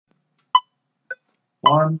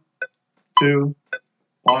1, 2,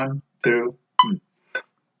 1, 2.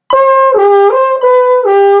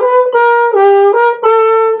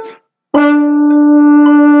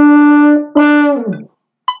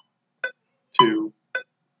 2,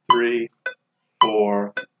 3,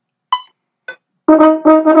 4.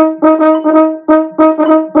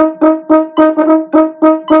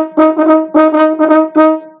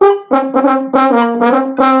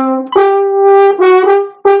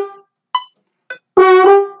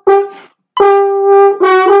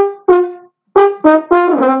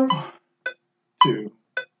 Two.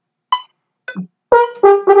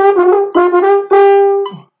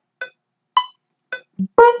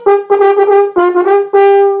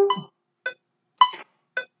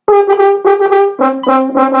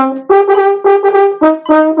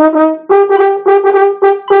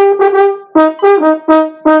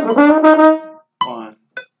 One,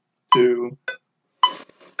 2,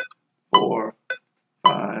 4,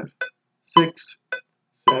 5, 6,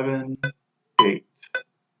 7, 8.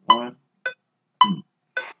 1.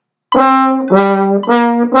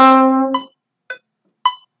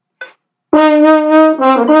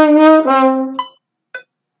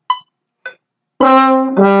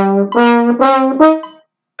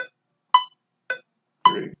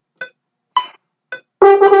 Three.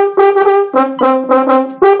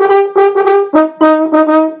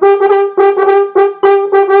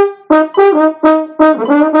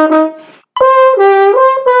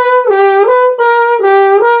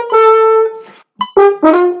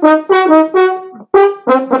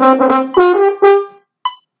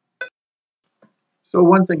 So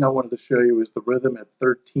one thing I wanted to show you is the rhythm at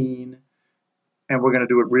 13, and we're going to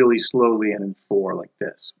do it really slowly and in 4 like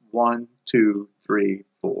this. 1, 2, 3,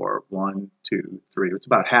 4, 1, 2, 3. It's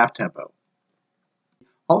about half tempo.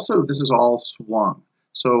 Also, this is all swung.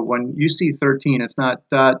 So when you see 13, it's not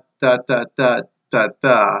da da da da da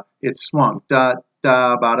da. It's swung da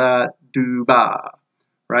da ba da do ba.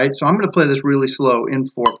 Right? So I'm going to play this really slow in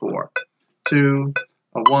 4/4. 2,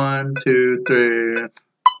 1, 2, 3.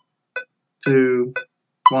 2,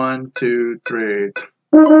 1, 2, 3.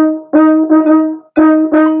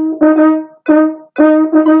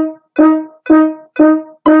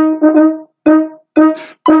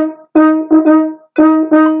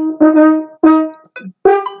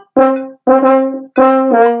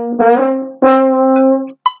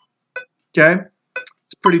 Okay,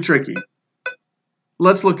 it's pretty tricky.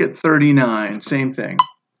 Let's look at 39. Same thing.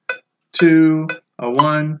 2,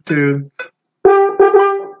 1, 2.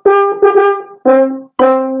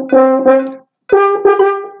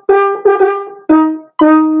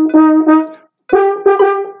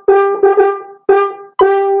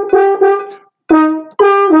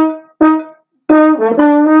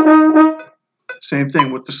 Same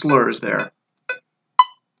thing with the slurs there.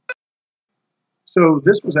 So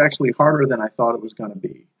this was actually harder than I thought it was going to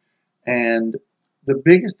be. And the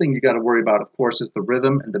biggest thing you got to worry about, of course, is the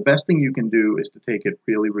rhythm. And the best thing you can do is to take it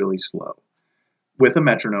really, really slow with a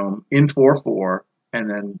metronome in 4/4 and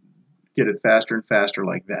then get it faster and faster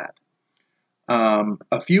like that.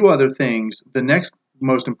 A few other things. The next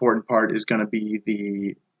most important part is going to be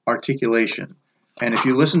the articulation. And if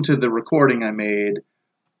you listen to the recording I made,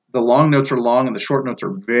 the long notes are long and the short notes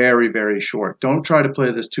are very, very short. Don't try to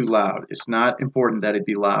play this too loud. It's not important that it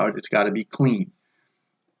be loud. It's got to be clean.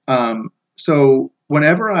 So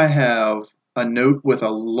whenever I have a note with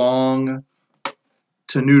a long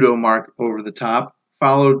tenuto mark over the top,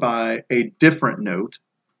 followed by a different note,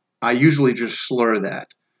 I usually just slur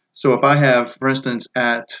that. So if I have, for instance,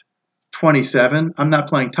 at 27, I'm not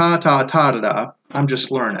playing ta, ta, ta, da, da. I'm just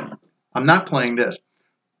slurring it. I'm not playing this.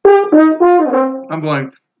 I'm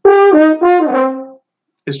going.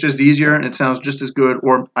 It's just easier and it sounds just as good,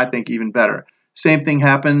 or I think even better. Same thing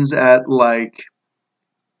happens at like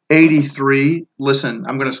 83. Listen,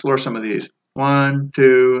 I'm going to slur some of these. 1,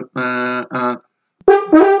 2,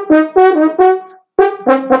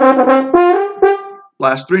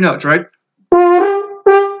 Last 3 notes, right?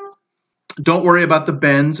 Don't worry about the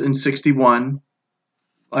bends in 61.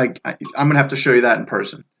 Like, I'm going to have to show you that in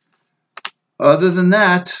person. Other than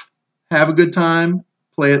that, have a good time.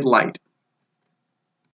 Play it light.